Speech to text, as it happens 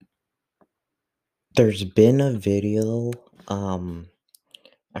There's been a video,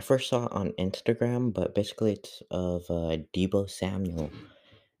 I first saw it on Instagram, but basically it's of Deebo Samuel.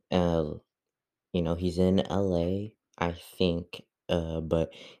 Uh, he's in LA, I think, but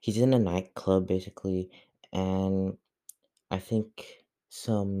he's in a nightclub basically, and I think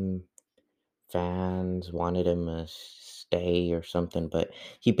some fans wanted him to stay or something, but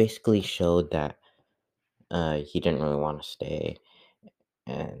he basically showed that he didn't really want to stay,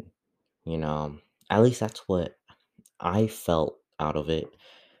 and you know, at least that's what I felt out of it.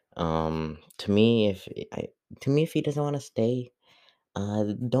 To me, if he doesn't want to stay,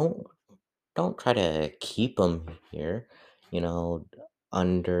 don't try to keep him here. You know,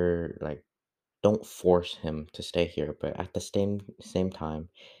 under like don't force him to stay here. But at the same time,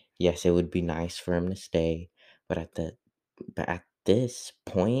 yes, it would be nice for him to stay. But at this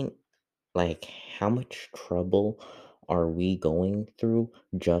point, like, how much trouble are we going through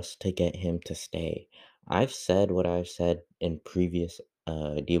just to get him to stay? I've said what I've said in previous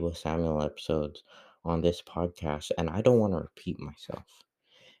Deebo Samuel episodes on this podcast, and I don't want to repeat myself.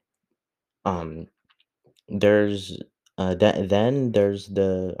 Um, there's then there's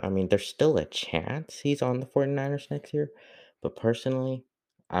I mean, there's still a chance he's on the 49ers next year, but personally,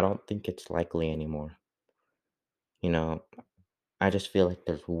 I don't think it's likely anymore. You know, I just feel like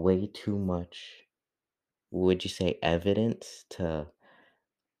there's way too much, would you say, evidence to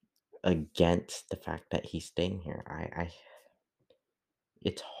against the fact that he's staying here.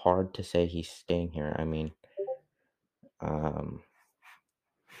 It's hard to say he's staying here. I mean, um,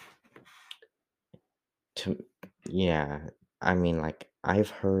 to yeah, I mean, like I've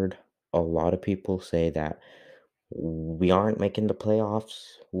heard a lot of people say that we aren't making the playoffs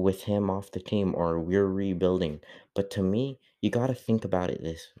with him off the team or we're rebuilding. But to me, you got to think about it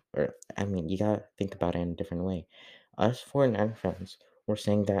or I mean, you got to think about it in a different way. Us 49 fans were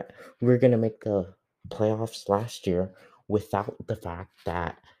saying that we're going to make the playoffs last year without the fact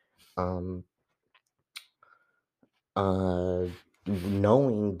that um uh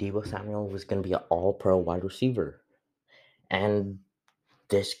knowing Deebo Samuel was going to be an all-pro wide receiver and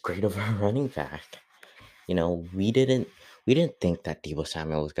this great of a running back. We didn't think that Deebo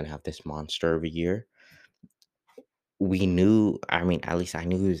Samuel was going to have this monster of a year. We knew, I mean, at least I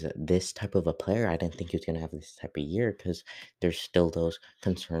knew he was this type of a player. I didn't think he was going to have this type of year because there's still those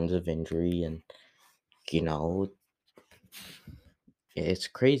concerns of injury, and you know, it's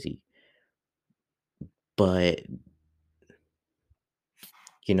crazy. But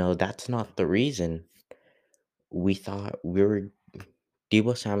that's not the reason. We thought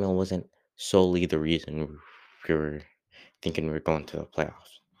Deebo Samuel wasn't solely the reason we were thinking we were going to the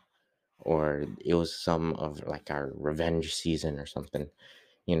playoffs, or it was some of like our revenge season or something.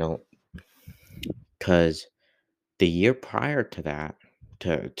 You know, because the year prior to that,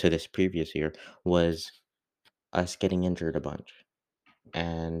 to this previous year, was us getting injured a bunch.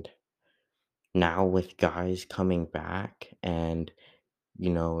 And now with guys coming back and,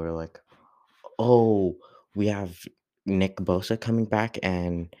 we're like, oh, we have Nick Bosa coming back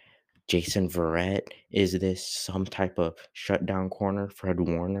and Jason Verrett. Is this some type of shutdown corner? Fred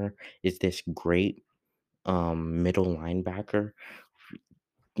Warner is this great middle linebacker.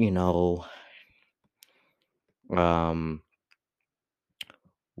 You know, um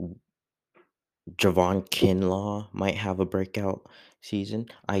Javon Kinlaw might have a breakout season.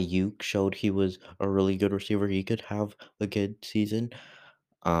 Ayuk showed he was a really good receiver. He could have a good season.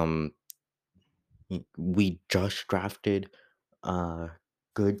 Um, we just drafted a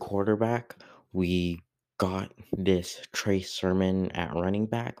good quarterback. We got this Trey Sermon at running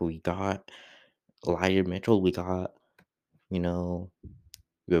back. We got Elijah Mitchell. We got, you know,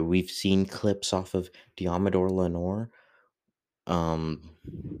 we've seen clips off of Diamador Lenore. Um,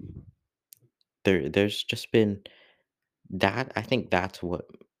 there's just been that. I think that's what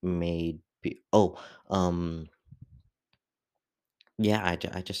made um, yeah,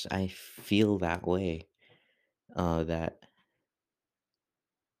 I feel that way, that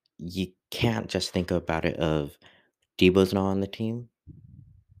you can't just think about it of Debo's not on the team,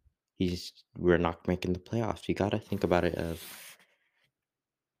 we're not making the playoffs. You gotta think about it of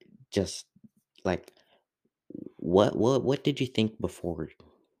just, like, what did you think before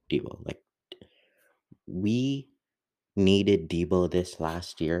Debo? Like, we needed Debo this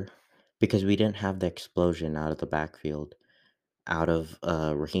last year because we didn't have the explosion out of the backfield, out of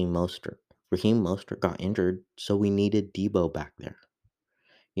Raheem Mostert. Raheem Mostert got injured, so we needed Debo back there.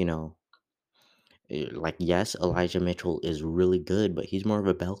 You know, like, yes, Elijah Mitchell is really good, but he's more of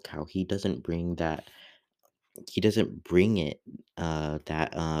a bell cow. He doesn't bring that. He doesn't bring it.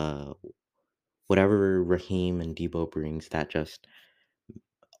 That whatever Raheem and Debo brings, that just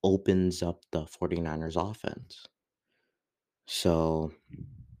opens up the 49ers offense. So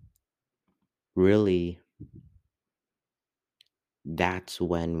really, that's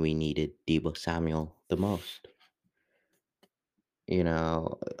when we needed Deebo Samuel the most. You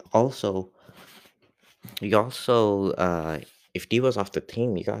know, also, you also, if Deebo's off the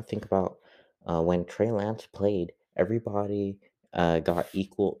team, you gotta think about when Trey Lance played, everybody got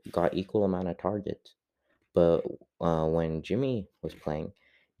equal amount of targets. But when Jimmy was playing,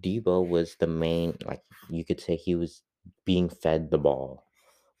 Deebo was the main, like you could say he was being fed the ball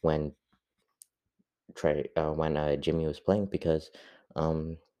when Jimmy was playing because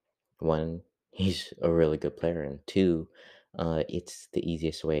um, one, he's a really good player, and two, it's the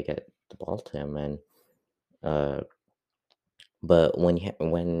easiest way to get the ball to him. And uh, but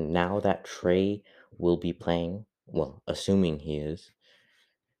when now that Trey will be playing, well, assuming he is,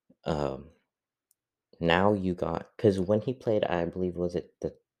 um, now you got because when he played, I believe was it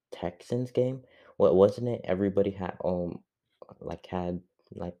the Texans game? What wasn't it? Everybody had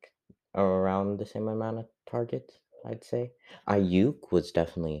like around the same amount of targets. I'd say Ayuk was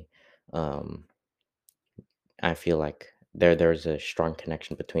definitely. Um, I feel like there's a strong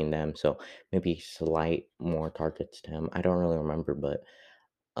connection between them, so maybe slight more targets to him. I don't really remember, but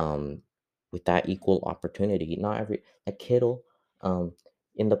um, with that equal opportunity. Not every like Kittle,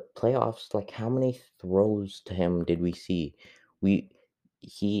 in the playoffs, like how many throws to him did we see? We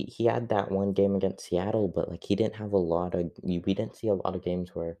he had that one game against Seattle, but like he didn't have a lot of we didn't see a lot of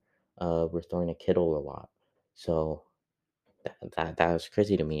games where we're throwing a Kittle a lot. So that was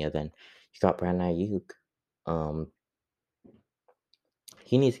crazy to me. And then you got Brandon Ayuk. Um,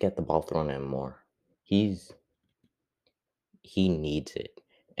 he needs to get the ball thrown at him more. He's he needs it.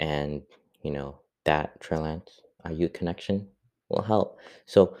 And, that Trey Lance IU connection will help.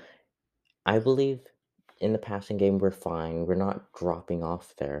 So I believe in the passing game, we're fine. We're not dropping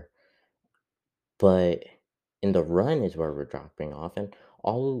off there. But in the run is where we're dropping off. And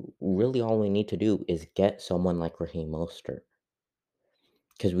all we need to do is get someone like Raheem Mostert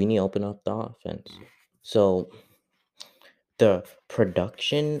because we need to open up the offense. So the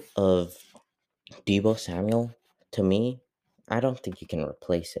production of Deebo Samuel, to me, I don't think you can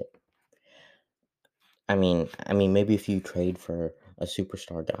replace it. I mean, maybe if you trade for a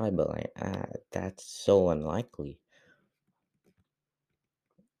superstar guy, but like, that's so unlikely.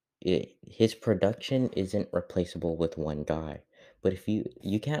 His production isn't replaceable with one guy. But if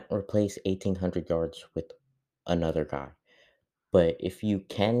you can't replace 1,800 yards with another guy. But if you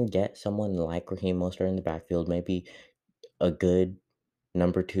can get someone like Raheem Mostert in the backfield, maybe a good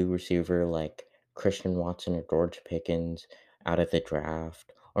number two receiver like Christian Watson or George Pickens out of the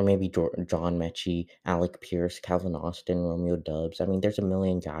draft, or maybe John Mechie, Alec Pierce, Calvin Austin, Romeo Dubs. I mean, there's a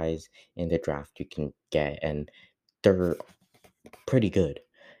million guys in the draft you can get, and they're pretty good.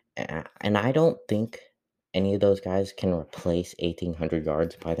 And I don't think any of those guys can replace 1,800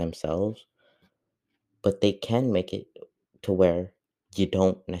 yards by themselves, but they can make it to where you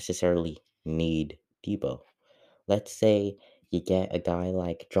don't necessarily need Debo. Let's say you get a guy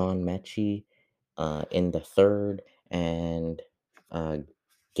like John Mechie in the third and uh,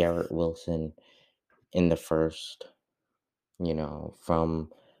 Garrett Wilson in the first, from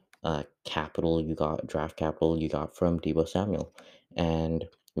draft capital you got from Debo Samuel. And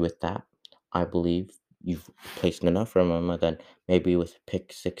with that, I believe you've placed enough from him. And then maybe with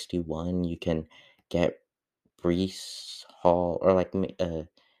pick 61, you can get Brees Hall or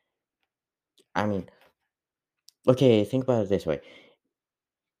I mean, okay, think about it this way.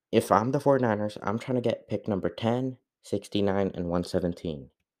 If I'm the 49ers, I'm trying to get pick number 10, 69, and 117.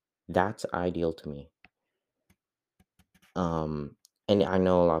 That's ideal to me. Um, and I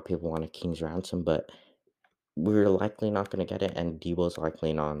know a lot of people want a King's ransom, but we're likely not going to get it, and Debo's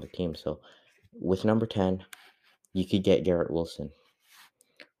likely not on the team. So with number 10, you could get Garrett Wilson.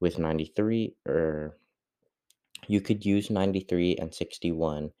 With 93, or you could use 93 and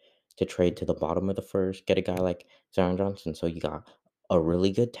 61 to trade to the bottom of the first, get a guy like Zion Johnson. So you got a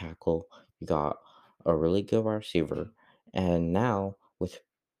really good tackle, you got a really good wide receiver, and now with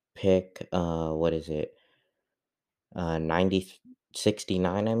pick, what is it? 90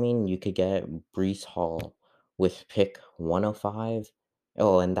 69. I mean, you could get Brees Hall with pick 105.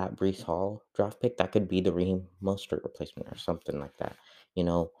 Oh, and that Brees Hall draft pick, that could be the Raheem Mostert replacement or something like that.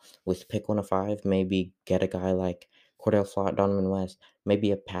 With pick 105, maybe get a guy like Cordell Flott, Donovan West,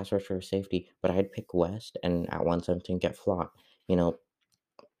 maybe a pass rusher or safety, but I'd pick West and at 117 get Flott.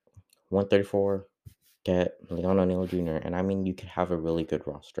 134, get Leon O'Neal Jr. And I mean, you could have a really good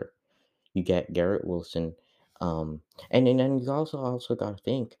roster. You get Garrett Wilson. And then you also got to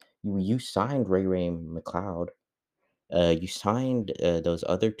think you signed Ray McLeod, You signed those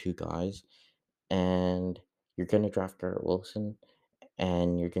other two guys, and you're gonna draft Garrett Wilson,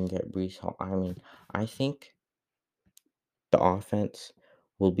 and you're gonna get Brees Hall. I mean, I think the offense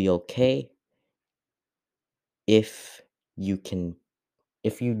will be okay if you can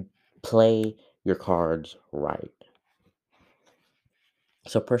if you play your cards right.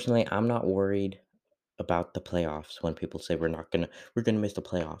 So personally, I'm not worried about the playoffs when people say we're gonna miss the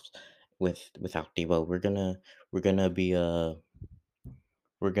playoffs without Deebo. We're gonna be a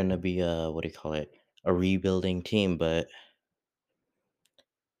what do you call it? A rebuilding team, but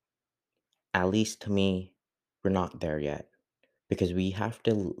at least to me, we're not there yet because we have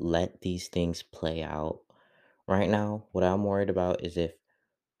to let these things play out. Right now, what I'm worried about is if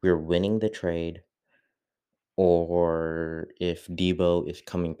we're winning the trade or if Debo is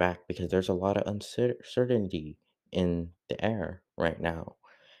coming back because there's a lot of uncertainty in the air right now.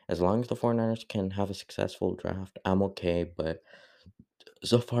 As long as the 49ers can have a successful draft, I'm okay, but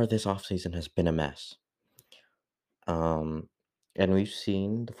so far this offseason has been a mess. Um, and we've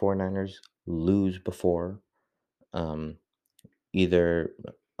seen the 49ers lose before, um, either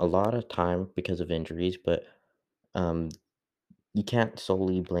a lot of time because of injuries, but um, you can't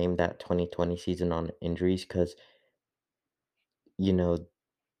solely blame that 2020 season on injuries because, you know,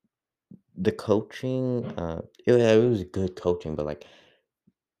 the coaching, it was good coaching, but like,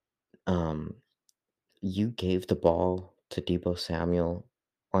 um, you gave the ball to Debo Samuel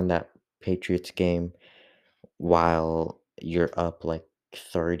on that Patriots game while you're up like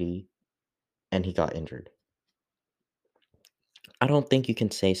 30 and he got injured. I don't think you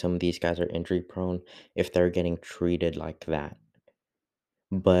can say some of these guys are injury prone if they're getting treated like that.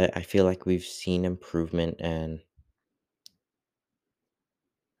 But I feel like we've seen improvement, and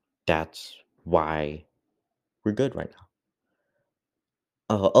that's why we're good right now.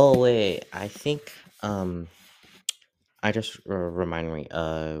 Wait, I think I just remind me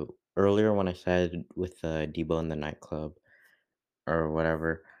earlier when I said with Debo in the nightclub or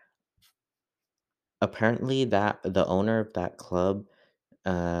whatever. Apparently, that the owner of that club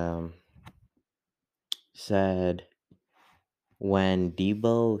um said when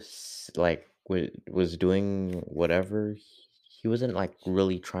Debo was doing whatever, he wasn't like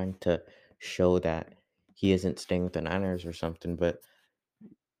really trying to show that he isn't staying with the Niners or something. But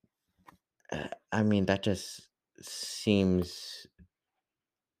I mean, that just seems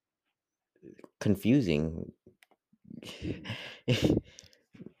confusing.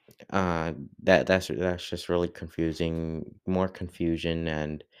 uh, that's just really confusing. More confusion,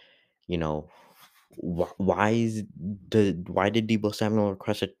 and you know, why did Debo Samuel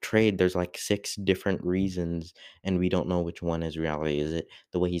request a trade? There's like six different reasons, and we don't know which one is reality. Is it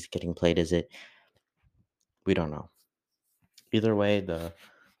the way he's getting played? Is it we don't know. Either way, the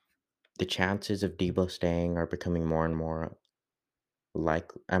chances of Debo staying are becoming more and more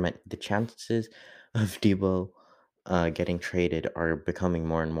like I mean the chances of Debo getting traded are becoming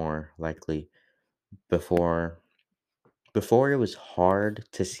more and more likely. Before Before it was hard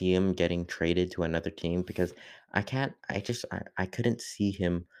to see him getting traded to another team because I couldn't see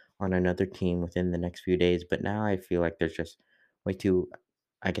him on another team within the next few days, but now I feel like there's just way too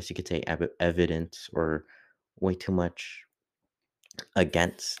I guess you could say evidence or way too much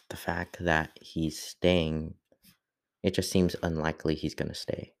against the fact that he's staying. It just seems unlikely he's going to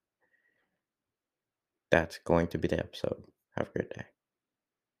stay. That's going to be the episode. Have a great day.